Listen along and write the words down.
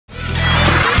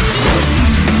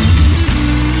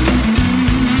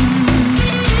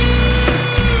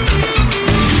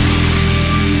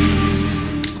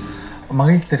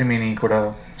திருமேனி கூட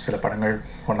சில படங்கள்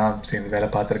ஒன்றா சேர்ந்து வேலை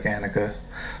பார்த்துருக்கேன். எனக்கு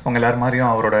அவங்க எல்லார்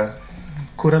மாதிரியும் அவரோட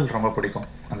குரல் ரொம்ப பிடிக்கும்.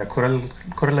 அந்த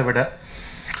குரலை விட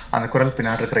அந்த குரல்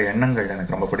பின்னாடி இருக்கிற எண்ணங்கள்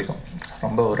எனக்கு ரொம்ப பிடிக்கும்.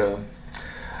 ரொம்ப ஒரு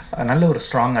நல்ல ஒரு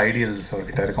ஸ்ட்ராங் ஐடியல்ஸ்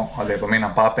அவர்கிட்ட இருக்கும். அது எப்போவுமே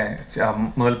நான் பார்ப்பேன்.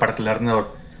 முதல் படத்துலேருந்து அவர்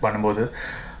பண்ணும்போது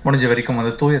முடிஞ்ச வரைக்கும்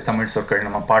வந்து தூய தமிழ் சொற்கள்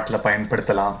நம்ம பாட்டில்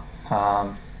பயன்படுத்தலாம்,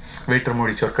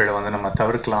 வேற்றுமொழி சொற்களை வந்து நம்ம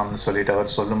தவிர்க்கலாம்னு சொல்லிட்டு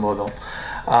அவர் சொல்லும்போதும்,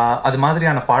 அது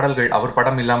மாதிரியான பாடல்கள் அவர்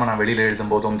படம் இல்லாமல் நான் வெளியில்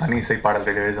எழுதும்போதும் தனி இசை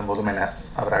பாடல்கள் எழுதும்போதும் என்னை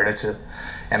அவர் அழைச்சி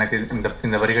எனக்கு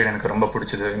இந்த வரிகள் எனக்கு ரொம்ப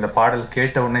பிடிச்சிது, இந்த பாடல்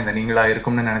கேட்ட உடனே இந்த நீங்களாக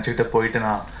இருக்கும்னு நினச்சிக்கிட்டு போயிட்டு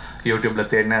நான்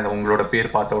யூடியூப்பில் தேடினேன், அது உங்களோட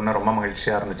பேர் பார்த்த உடனே ரொம்ப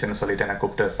மகிழ்ச்சியாக இருந்துச்சுன்னு சொல்லிட்டு என்னை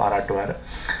கூப்பிட்டு பாராட்டுவார்.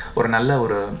 ஒரு நல்ல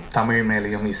ஒரு தமிழ்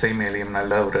மேலேயும் இசை மேலேயும்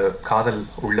நல்ல ஒரு காதல்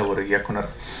உள்ள ஒரு இயக்குனர்.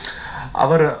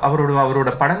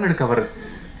 அவரோட படங்களுக்கு அவர்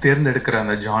தேர்ந்தெடுக்கிற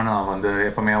அந்த ஜானா வந்து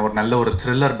எப்பவுமே அவர் நல்ல ஒரு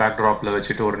த்ரில்லர் பேக்ட்ராப்பில்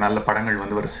வச்சுட்டு ஒரு நல்ல படங்கள்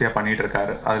வந்து வரிசையாக பண்ணிகிட்டு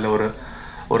இருக்காரு. அதில்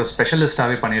ஒரு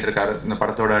ஸ்பெஷலிஸ்டாகவே பண்ணிகிட்டு இருக்காரு. இந்த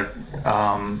படத்தோட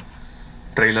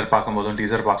ட்ரெய்லர் பார்க்கும்போதும்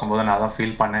டீசர் பார்க்கும்போதும் நான் தான்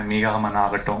ஃபீல் பண்ணேன். மீகாமன்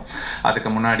ஆகட்டும், அதுக்கு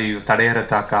முன்னாடி தடையற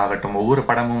தாக்கா ஆகட்டும், ஒவ்வொரு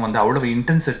படமும் வந்து அவ்வளோ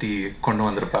இன்டென்சிட்டி கொண்டு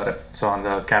வந்திருப்பார். ஸோ அந்த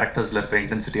கேரக்டர்ஸில் இருக்கிற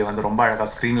இன்டென்சிட்டியை வந்து ரொம்ப அழகாக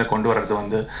ஸ்க்ரீனில் கொண்டு வர்றது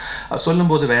வந்து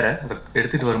சொல்லும்போது வேறு, அதை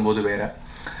எடுத்துகிட்டு வரும்போது வேறு.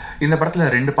 இந்த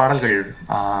படத்தில் 2 பாடல்கள்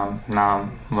நான்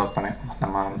ஒர்க் பண்ணேன்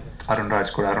நம்ம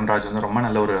அருண்ராஜ் கூட. அருண்ராஜ் வந்து ரொம்ப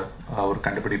நல்ல ஒரு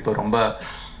கண்டுபிடிப்பு, ரொம்ப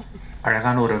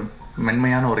அழகான ஒரு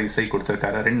மென்மையான ஒரு இசை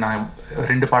கொடுத்துருக்காரு. நான்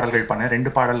 2 பாடல்கள் பண்ணேன்.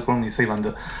 2 பாடலுக்கும் இசை வந்து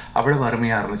அவ்வளவு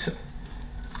அருமையாக இருந்துச்சு.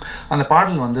 அந்த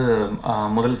பாடல் வந்து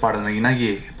முதல் பாடல் இந்த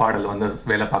இணையே பாடல் வந்து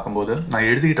வேலை பார்க்கும்போது நான்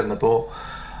எழுதிக்கிட்டு இருந்தப்போ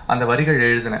அந்த வரிகள்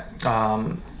எழுதினேன்.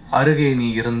 அருகே நீ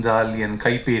இருந்தால் என்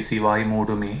கைபேசி வாய்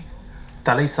மூடுமே,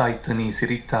 தலை சாய்த்து நீ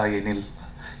சிரித்தாயெனில்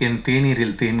என்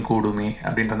தேநீரில் தேன் கூடுமே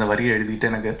அப்படின்ற அந்த வரியை எழுதிட்டு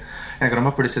எனக்கு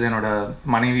ரொம்ப பிடிச்சது. என்னோட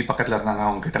மனைவி பக்கத்தில் இருந்தாங்க,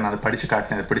 அவங்ககிட்ட நான் அதை படித்து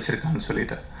காட்டினேன், அது பிடிச்சிருக்கான்னு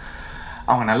சொல்லிட்டு.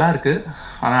 அவங்க நல்லா இருக்கு,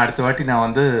 ஆனால் அடுத்த வாட்டி நான்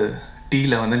வந்து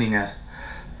டீயில் வந்து நீங்கள்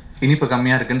இனிப்பு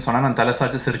கம்மியாக இருக்குன்னு சொன்னால் நான் தலை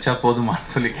சாய்ச்சி சிரிச்சா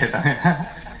போதுமான்னு சொல்லி கேட்டாங்க.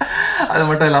 அது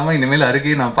மட்டும் இல்லாமல் இனிமேல்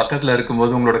அருகே நான் பக்கத்தில்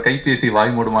இருக்கும்போது உங்களோட கைபேசி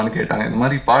வாய் மூடுமான்னு கேட்டாங்க. இந்த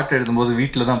மாதிரி பாட்டு எழுதும்போது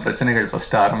வீட்டில் தான் பிரச்சனைகள்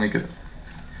ஃபஸ்ட்டு ஆரம்பிக்குது.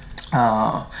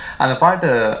 அந்த பாட்டு,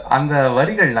 அந்த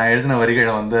வரிகள், நான் எழுதின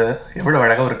வரிகளை வந்து எவ்வளோ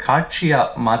அழகாக ஒரு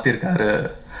காட்சியாக மாற்றிருக்காரு.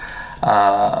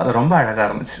 அது ரொம்ப அழகாக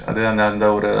இருந்துச்சு. அது அந்த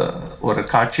ஒரு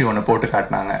காட்சி ஒன்று போட்டு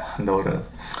காட்டினாங்க. அந்த ஒரு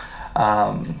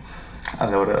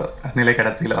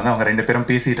நிலைக்கடத்தியில் வந்து அவங்க 2 பேரும்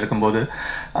பேசிகிட்டு இருக்கும்போது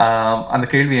அந்த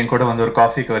கேள்வி என் கூட வந்து ஒரு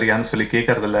காஃபிக்கு வரியான்னு சொல்லி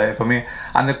கேட்கறதில்ல. எப்போவுமே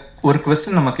அந்த ஒரு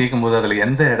கொஸ்டின் நம்ம கேட்கும்போது அதில்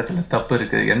எந்த இடத்துல தப்பு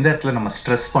இருக்குது, எந்த இடத்துல நம்ம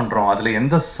ஸ்ட்ரெஸ் பண்ணுறோம், அதில்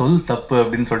எந்த சொல் தப்பு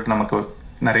அப்படின்னு சொல்லிட்டு நமக்கு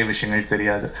நிறைய விஷயங்கள்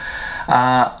தெரியாது.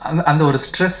 அந்த ஒரு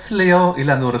ஸ்ட்ரெஸ்லையோ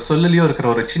இல்லை அந்த ஒரு சொல்லுலையோ இருக்கிற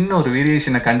ஒரு சின்ன ஒரு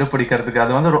வேரியேஷனை கண்டுபிடிக்கிறதுக்கு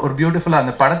அது வந்து ஒரு பியூட்டிஃபுல்லாக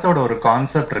அந்த படத்தோட ஒரு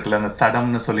கான்செப்ட் இருக்குல்ல, அந்த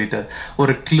தடம்னு சொல்லிட்டு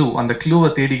ஒரு க்ளூ, அந்த க்ளூவை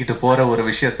தேடிக்கிட்டு போகிற ஒரு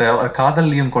விஷயத்த ஒரு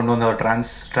காதல்லையும் கொண்டு வந்து அவர்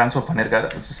ட்ரான்ஸ்ஃபர் பண்ணியிருக்காரு.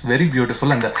 It's very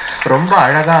beautiful. அந்த ரொம்ப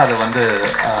அழகாக அதை வந்து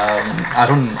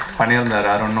அருண் பண்ணியிருந்தார்,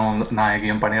 அருணும்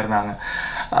நாயகியும் பண்ணியிருந்தாங்க.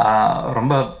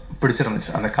 ரொம்ப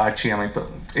பிடிச்சிருந்துச்சு அந்த காட்சி அமைப்பு.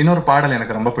 இன்னொரு பாடல்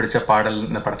எனக்கு ரொம்ப பிடிச்ச பாடல்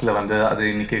இந்த படத்தில் வந்து அது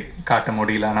இன்றைக்கி காட்ட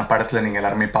முடியல, ஆனால் படத்தில் நீங்கள்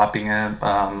எல்லாருமே பார்ப்பீங்க,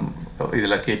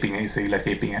 இதில் கேட்பீங்க, இசையில்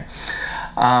கேட்பீங்க.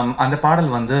 அந்த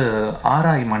பாடல் வந்து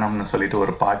ஆராய் மனம்னு சொல்லிட்டு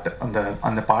ஒரு பாட்டு.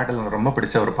 அந்த பாடல் ரொம்ப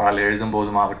பிடிச்ச ஒரு பாடல்.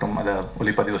 எழுதும்போதும் ஆகட்டும், அதை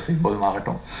ஒளிப்பதிவு செய்யும் போதும்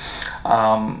ஆகட்டும்,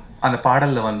 அந்த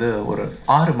பாடலில் வந்து ஒரு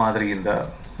ஆறு மாதிரி இந்த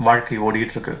வாழ்க்கை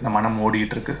ஓடிட்டுருக்கு, இந்த மனம்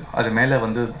ஓடிட்டுருக்கு, அது மேலே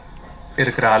வந்து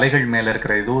இருக்கிற அலைகள் மேலே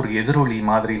இருக்கிற ஏதோ ஒரு எதிரொலி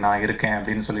மாதிரி நான் இருக்கேன்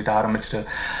அப்படின்னு சொல்லிட்டு ஆரம்பிச்சுட்டு,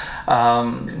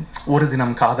 ஒரு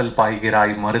தினம் காதல்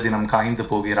பாய்கிறாய், மறுதினம் காய்ந்து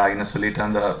போகிறாய்ன்னு சொல்லிட்டு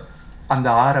அந்த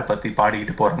ஆறை பற்றி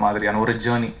பாடிக்கிட்டு போகிற மாதிரியான ஒரு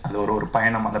ஜேர்னி, அது ஒரு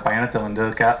பயணம். அந்த பயணத்தை வந்து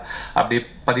அப்படியே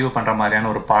பதிவு பண்ணுற மாதிரியான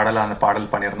ஒரு பாடலை அந்த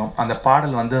பாடல் பண்ணியிருந்தோம். அந்த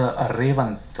பாடல் வந்து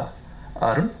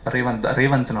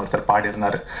ரேவந்த்னு ஒருத்தர்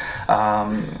பாடியிருந்தார்.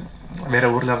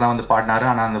 வேறு ஊரில் தான் வந்து பாடினார்,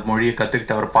 ஆனால் அந்த மொழியை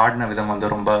கற்றுக்கிட்டு அவர் பாடின விதம்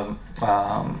வந்து ரொம்ப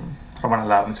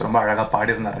நல்லா இருந்துச்சு. ரொம்ப அழகாக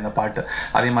பாடியிருந்தார் அந்த பாட்டு.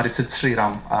 அதே மாதிரி சித்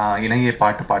ஸ்ரீராம் இணையே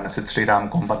பாட்டு பாடின சித்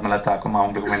ஸ்ரீராமுக்கும் பத்மலதாக்கும்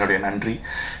அவங்களுக்கும் என்னுடைய நன்றி.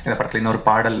 இந்த படத்தில் இன்னொரு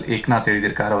பாடல் ஏக்நாத்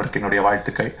எழுதியிருக்கார், அவருக்கு என்னுடைய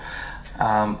வாழ்த்துக்கள்.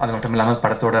 அது மட்டும் இல்லாமல்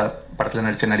படத்தில்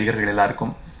நடித்த நடிகர்கள்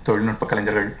எல்லாருக்கும், தொழில்நுட்ப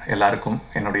கலைஞர்கள் எல்லாருக்கும்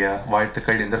என்னுடைய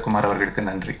வாழ்த்துக்கள். இந்தர் குமார் அவர்களுக்கு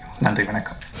நன்றி.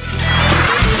 வணக்கம்.